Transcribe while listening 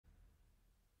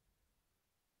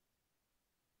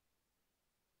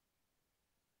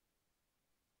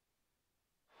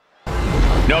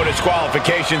No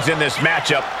disqualifications in this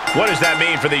matchup. What does that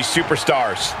mean for these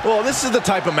superstars? Well, this is the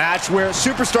type of match where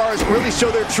superstars really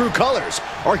show their true colors,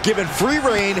 are given free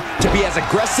reign to be as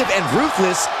aggressive and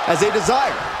ruthless as they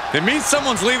desire. It means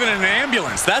someone's leaving in an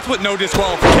ambulance. That's what no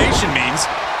disqualification means.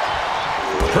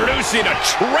 Producing a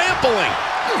trampling.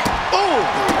 Oh!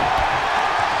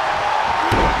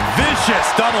 Vicious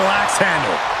double axe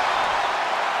handle.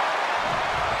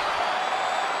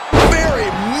 Very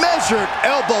measured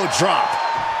elbow drop.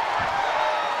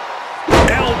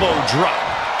 Elbow drop.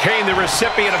 Kane, the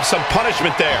recipient of some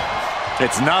punishment there.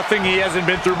 It's nothing he hasn't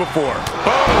been through before. Oh,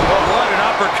 what an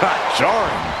uppercut.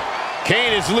 Jarring.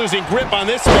 Kane is losing grip on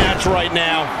this match right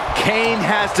now. Kane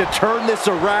has to turn this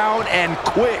around and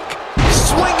quick.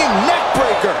 Swinging neck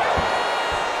breaker.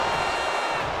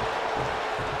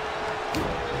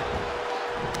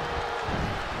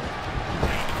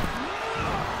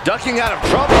 Ducking out of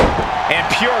trouble. And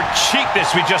pure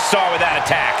cheapness we just saw with that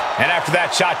attack. And after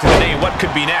that shot to the knee, what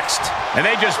could be next? And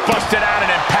they just busted out an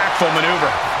impactful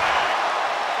maneuver.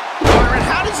 Byron,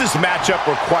 how does this matchup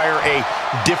require a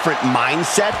different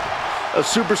mindset? A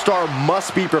superstar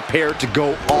must be prepared to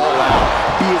go all out.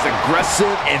 Be as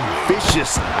aggressive and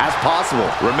vicious as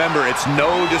possible. Remember, it's no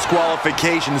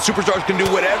disqualification. The superstars can do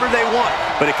whatever they want,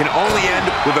 but it can only end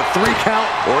with a 3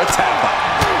 count or a tap out.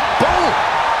 Boom!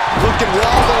 Looking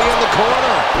wobbly in the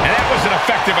corner. And that was an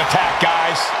effective attack,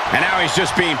 guys. And now he's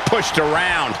just being pushed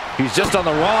around. He's just on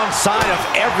the wrong side of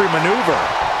every maneuver.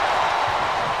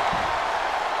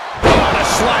 What a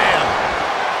slam.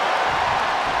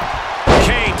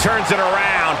 Kane turns it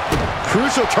around.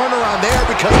 Crucial turnaround there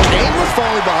because Kane was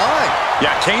falling behind.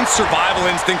 Yeah, Kane's survival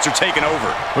instincts are taking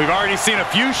over. We've already seen a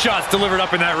few shots delivered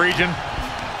up in that region.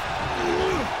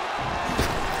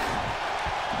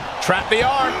 Trap the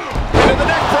arm. Into the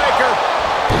neck breaker.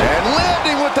 And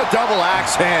landing with the double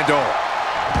axe handle.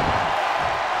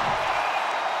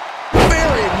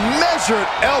 Very measured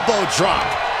elbow drop.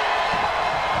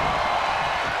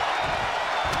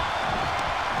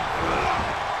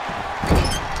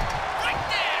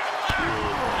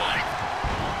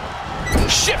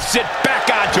 Shifts it back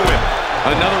onto him.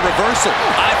 Another reversal.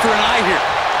 Eye for an eye here.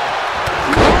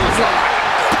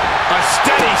 A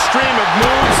steady stream of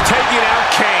moves taking out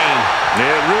Kane. It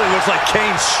really looks like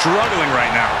Kane's struggling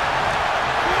right now.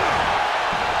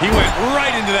 He went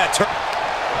right into that turn.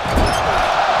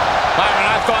 Byron,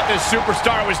 I thought this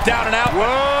superstar was down and out.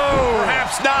 Whoa!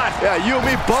 Perhaps not. Yeah, you and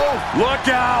me both. Look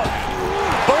out!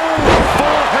 Boom!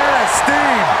 Full head of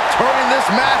steam. Turning this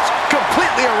match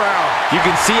completely around. You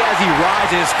can see as he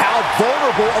rises how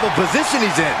vulnerable of a position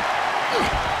he's in.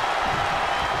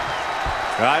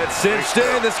 Got it cinched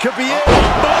in. This could be it.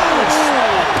 Boom!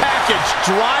 Package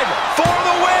driver for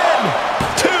the win.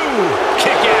 2.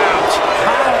 Kick out.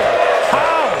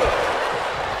 How?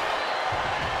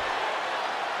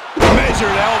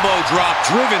 Measured elbow drop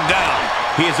driven down.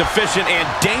 He is efficient and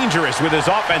dangerous with his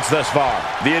offense thus far.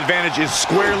 The advantage is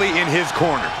squarely in his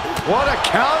corner. What a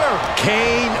counter.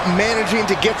 Kane managing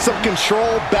to get some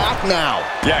control back now.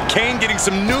 Yeah, Kane getting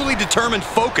some newly determined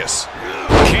focus.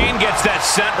 Kane gets that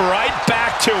sent right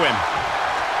back to him.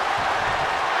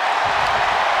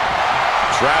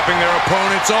 Trapping their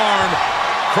opponent's arm.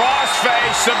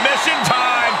 Crossface, submission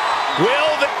time.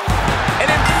 An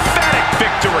emphatic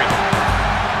victory.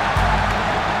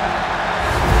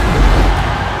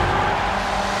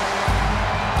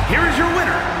 Here is your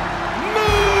winner,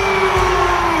 Mutahar.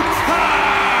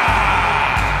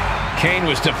 Kane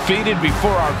was defeated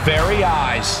before our very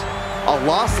eyes. A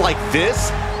loss like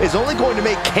this is only going to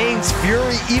make Kane's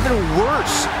fury even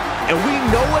worse. And we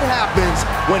know what happens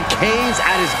when Kane's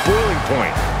at his boiling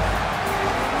point.